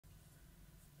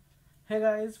Hey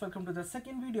guys, welcome to the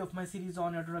second video of my series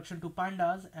on introduction to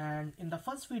pandas. And in the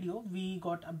first video we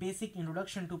got a basic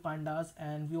introduction to pandas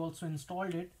and we also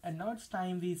installed it, and now it's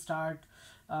time we start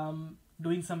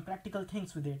doing some practical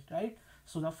things with it, right?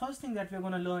 So the first thing that we're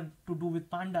going to learn to do with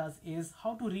pandas is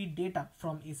how to read data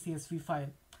from a CSV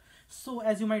file. So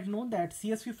as you might know that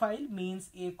CSV file means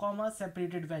a comma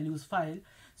separated values file.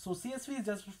 So CSV is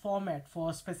just a format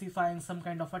for specifying some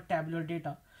kind of a tabular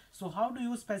data. So how do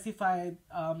you specify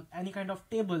any kind of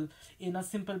table in a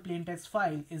simple plain text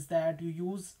file is that you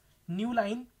use new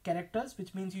line characters,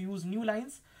 which means you use new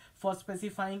lines for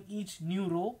specifying each new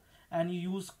row, and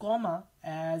you use comma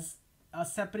as a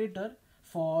separator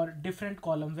for different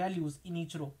column values in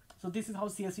each row. So this is how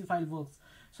CSV file works.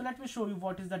 So let me show you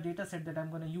what is the data set that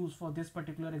I'm going to use for this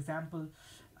particular example.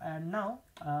 And now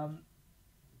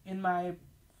in my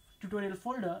tutorial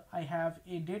folder I have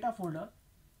a data folder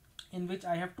in which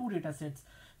I have two data sets,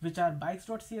 which are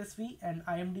bikes.csv and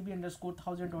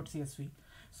imdb_1000.csv.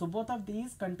 So both of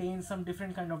these contain some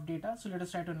different kind of data. So let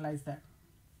us try to analyze that.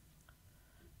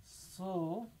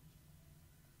 So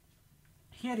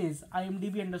here is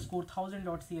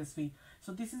imdb_1000.csv.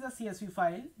 So this is a CSV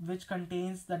file which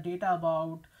contains the data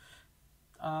about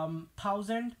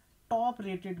 1000 top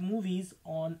rated movies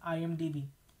on IMDb.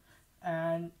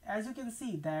 And as you can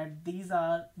see that these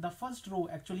are, the first row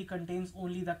actually contains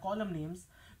only the column names,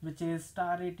 which is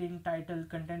star rating, title,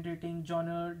 content rating,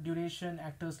 genre, duration,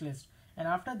 actors list, and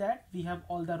after that we have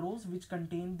all the rows which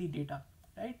contain the data,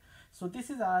 right? So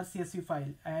this is our CSV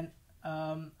file. And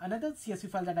another CSV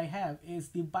file that I have is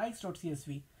the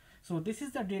bikes.csv. So this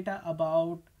is the data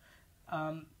about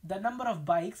the number of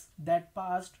bikes that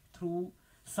passed through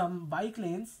some bike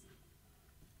lanes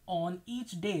on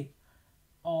each day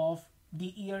of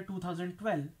the year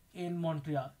 2012 in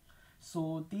Montreal.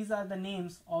 So these are the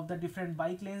names of the different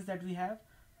bike lanes that we have,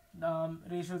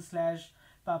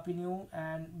 Rachel/Papineau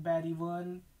and Barry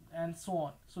 1 and so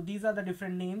on. So these are the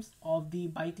different names of the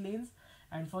bike lanes,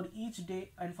 and for each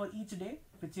day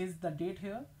which is the date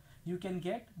here, you can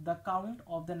get the count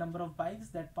of the number of bikes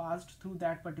that passed through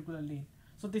that particular lane.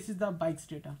 So this is the bikes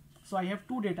data. So I have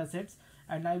two data sets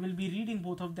and I will be reading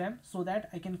both of them so that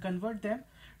I can convert them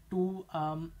to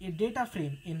a data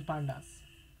frame in pandas.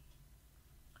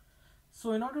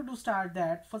 So in order to start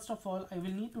that, first of all I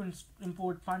will need to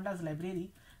import pandas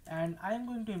library, and I am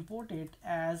going to import it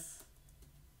as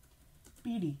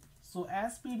PD. So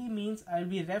as PD means I will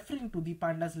be referring to the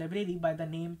pandas library by the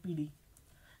name PD,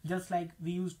 just like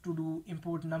we used to do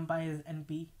import numpy as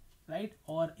np, right,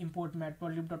 or import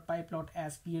matplotlib.pyplot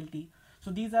as plt.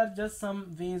 So these are just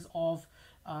some ways of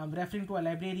referring to a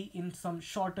library in some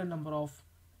shorter number of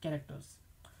characters.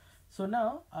 So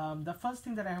now the first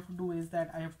thing that I have to do is that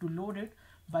I have to load it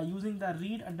by using the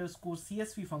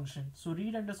read_csv function. So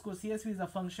read_csv is a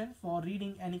function for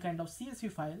reading any kind of CSV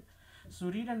file. So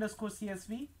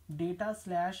read_csv data /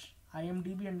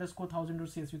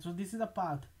 imdb_1000.csv. So this is a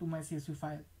path to my CSV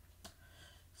file.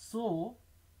 So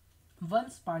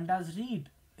once pandas read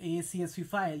a CSV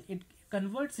file, it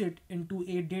converts it into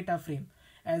a data frame.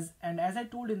 As I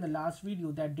told in the last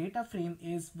video, that data frame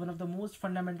is one of the most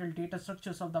fundamental data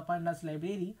structures of the pandas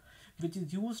library, which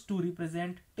is used to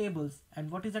represent tables. And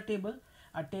what is a table?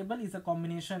 A table is a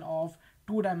combination of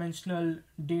two-dimensional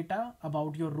data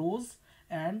about your rows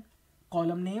and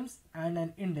column names and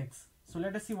an index. So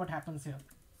let us see what happens here.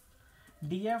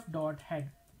 df.head.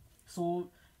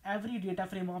 So every data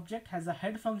frame object has a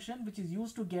head function which is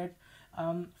used to get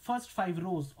first 5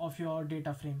 rows of your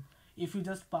data frame. If you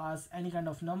just pass any kind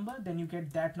of number, then you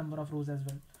get that number of rows as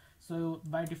well. So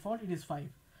by default it is 5.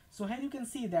 So here you can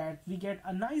see that we get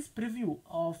a nice preview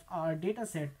of our data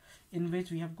set, in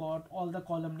which we have got all the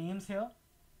column names here,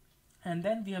 and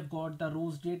then we have got the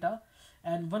rows data.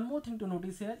 And one more thing to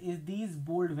notice here is these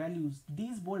bold values.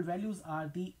 These bold values are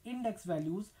the index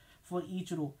values for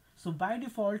each row. So by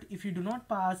default, if you do not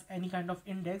pass any kind of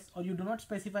index or you do not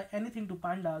specify anything to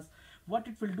pandas, what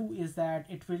it will do is that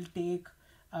it will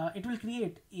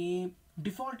create a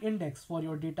default index for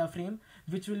your data frame,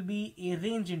 which will be a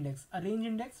range index. A range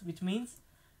index, which means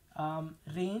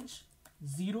range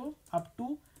 0 up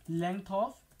to length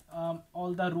of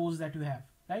all the rows that you have,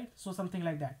 right? So something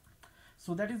like that.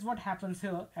 So that is what happens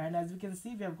here. And as we can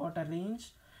see, we have got a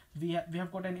range, we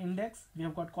have got an index, we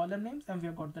have got column names, and we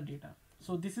have got the data.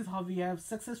 So this is how we have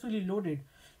successfully loaded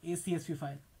a CSV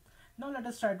file. Now let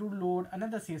us try to load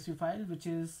another CSV file, which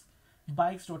is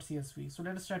bikes.csv. So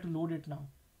let us try to load it now.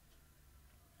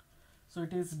 So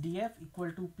it is df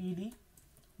equal to pd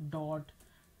dot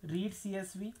read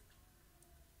csv,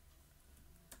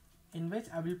 in which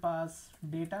I will pass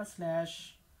data /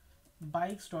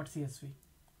 bikes.csv.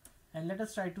 and let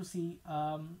us try to see.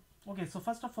 Okay, so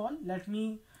first of all, let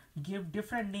me give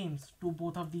different names to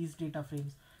both of these data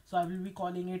frames. So I will be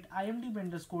calling it imdb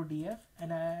underscore df,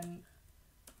 and then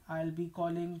I'll be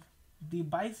calling the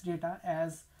bikes data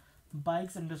as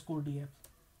bikes underscore df.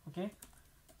 Okay,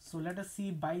 so let us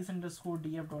see bikes underscore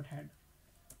df dot head.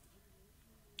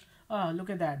 Look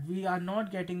at that, we are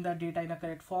not getting the data in a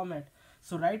correct format.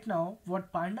 So right now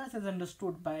what Pandas has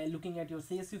understood by looking at your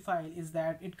CSV file is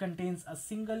that it contains a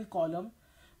single column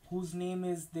whose name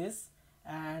is this,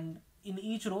 and in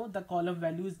each row the column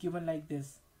value is given like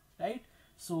this, right?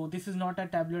 So this is not a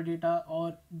tabular data,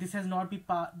 or this has not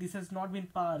been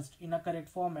parsed in a correct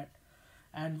format.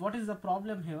 And what is the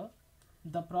problem here?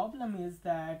 The problem is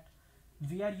that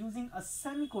we are using a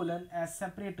semicolon as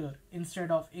separator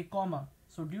instead of a comma.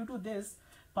 So due to this,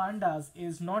 Pandas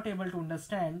is not able to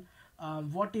understand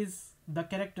what is the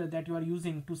character that you are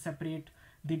using to separate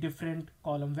the different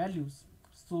column values.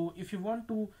 So if you want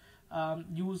to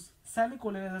use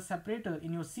semicolon as a separator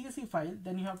in your CSV file,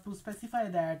 then you have to specify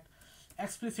that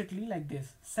explicitly like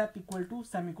this: sep equal to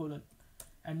semicolon.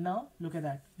 And now look at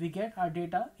that, we get our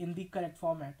data in the correct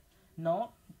format.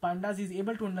 Now Pandas is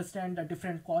able to understand the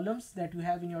different columns that you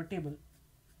have in your table.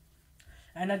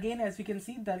 And again, as we can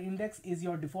see, the index is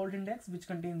your default index, which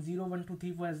contains 0, 1, 2,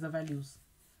 3, 4 as the values,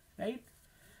 right?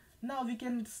 Now we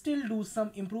can still do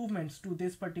some improvements to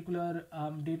this particular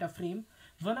data frame.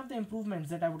 One of the improvements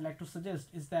that I would like to suggest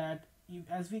is that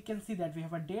as we can see that we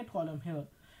have a date column here.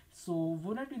 So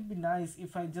wouldn't it be nice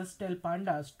if I just tell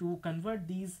Pandas to convert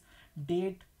these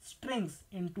date strings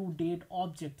into date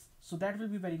objects? So that will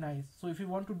be very nice. So if you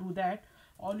want to do that,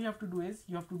 all you have to do is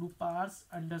you have to do parse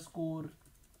underscore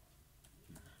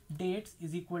dates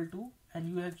is equal to, and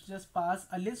you have to just pass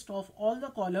a list of all the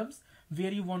columns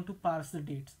where you want to parse the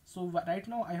dates. So right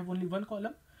now I have only one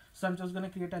column, so I'm just going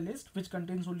to create a list which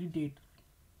contains only date.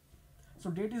 So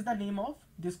date is the name of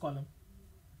this column.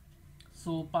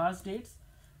 So parse dates,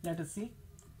 let us see.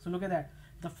 So look at that,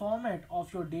 the format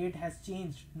of your date has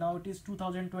changed. Now it is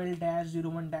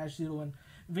 2012-01-01,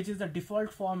 which is the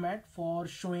default format for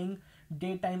showing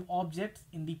datetime objects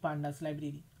in the Pandas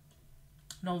library.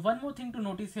 Now one more thing to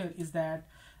notice here is that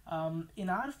in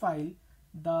our file,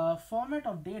 the format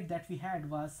of date that we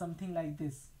had was something like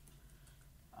this.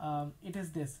 It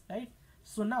is this, right?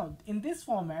 So now in this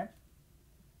format,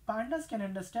 Pandas can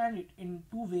understand it in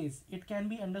two ways. It can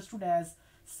be understood as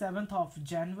 7th of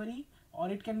January, or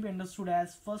it can be understood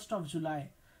as 1st of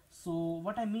July. So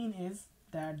what I mean is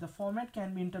that the format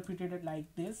can be interpreted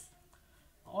like this,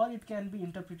 or it can be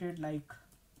interpreted like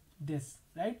this,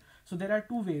 right? So there are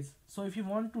two ways. So if you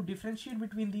want to differentiate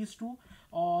between these two,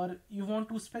 or you want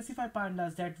to specify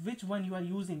Pandas that which one you are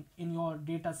using in your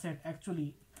data set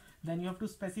actually, then you have to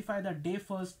specify the day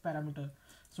first parameter.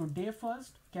 So day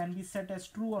first can be set as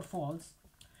true or false.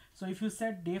 So if you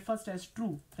set day first as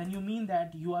true, then you mean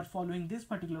that you are following this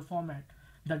particular format.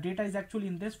 The data is actually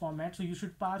in this format, so you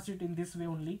should parse it in this way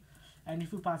only. And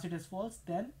if you parse it as false,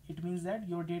 then it means that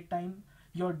your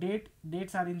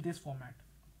dates are in this format.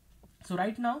 So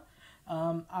right now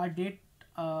our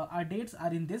dates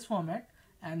are in this format,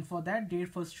 and for that date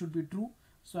first should be true.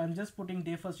 So I'm just putting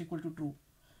day first equal to true.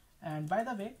 And by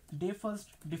the way, day first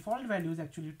default value is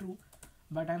actually true,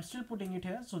 but I'm still putting it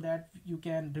here so that you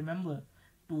can remember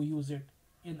to use it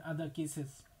in other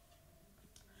cases.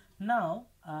 Now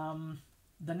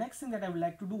the next thing that I would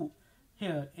like to do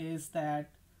here is that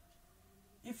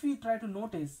if we try to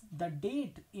notice, the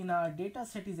date in our data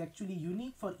set is actually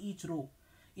unique for each row.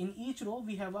 In each row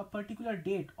we have a particular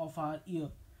date of our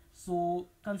year. So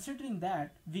considering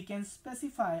that, we can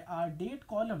specify our date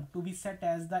column to be set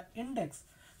as the index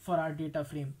for our data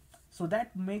frame. So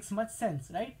that makes much sense,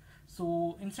 right?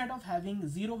 So instead of having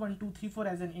 0, 1, 2, 3, 4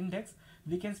 as an index,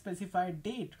 we can specify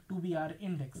date to be our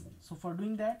index. So for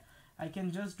doing that, I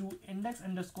can just do index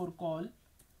underscore call,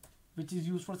 which is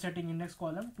used for setting index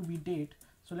column to be date.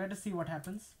 So let us see what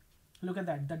happens. Look at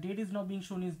that, the date is now being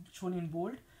shown in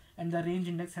bold, and the range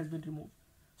index has been removed.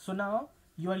 So now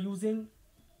you are using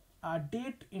a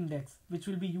date index, which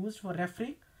will be used for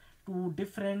referring to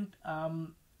different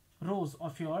rows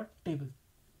of your table.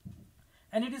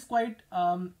 And it is quite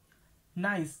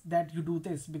nice that you do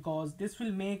this, because this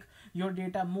will make your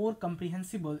data more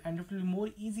comprehensible, and it will be more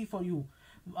easy for you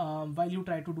while you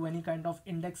try to do any kind of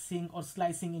indexing or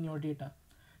slicing in your data.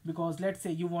 Because let's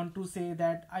say you want to say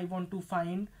that I want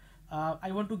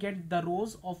to get the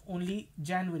rows of only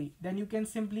January, then you can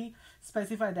simply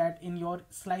specify that in your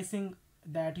slicing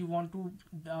that you want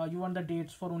the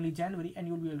dates for only January, and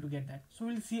you'll be able to get that. So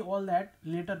we'll see all that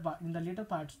later in the later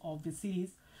parts of this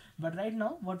series. But right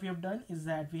now what we have done is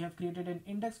that we have created an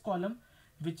index column,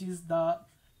 which is the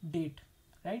date,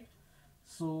 right?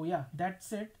 So yeah,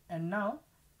 that's it. And now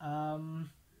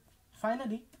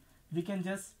finally we can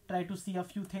just try to see a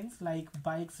few things like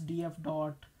bikes df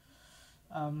dot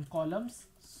columns.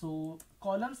 So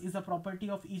columns is a property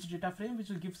of each data frame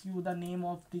which gives you the name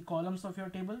of the columns of your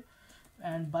table,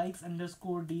 and bikes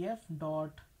underscore df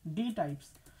dot d types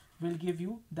will give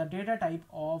you the data type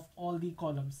of all the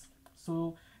columns.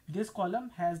 So this column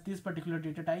has this particular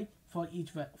data type for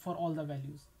for all the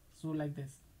values, so like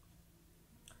this.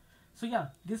 So yeah,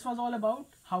 this was all about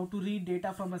how to read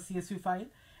data from a CSV file.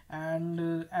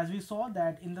 And as we saw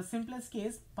that in the simplest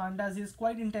case, Pandas is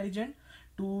quite intelligent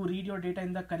to read your data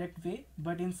in the correct way,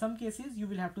 but in some cases you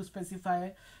will have to specify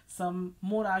some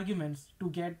more arguments to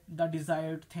get the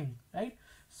desired thing, right?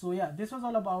 So yeah, this was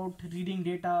all about reading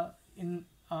data from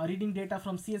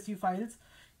CSV files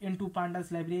into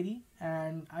Pandas library,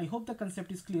 and I hope the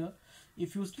concept is clear.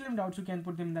 If you still have doubts, you can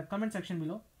put them in the comment section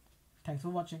below. Thanks for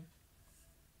watching.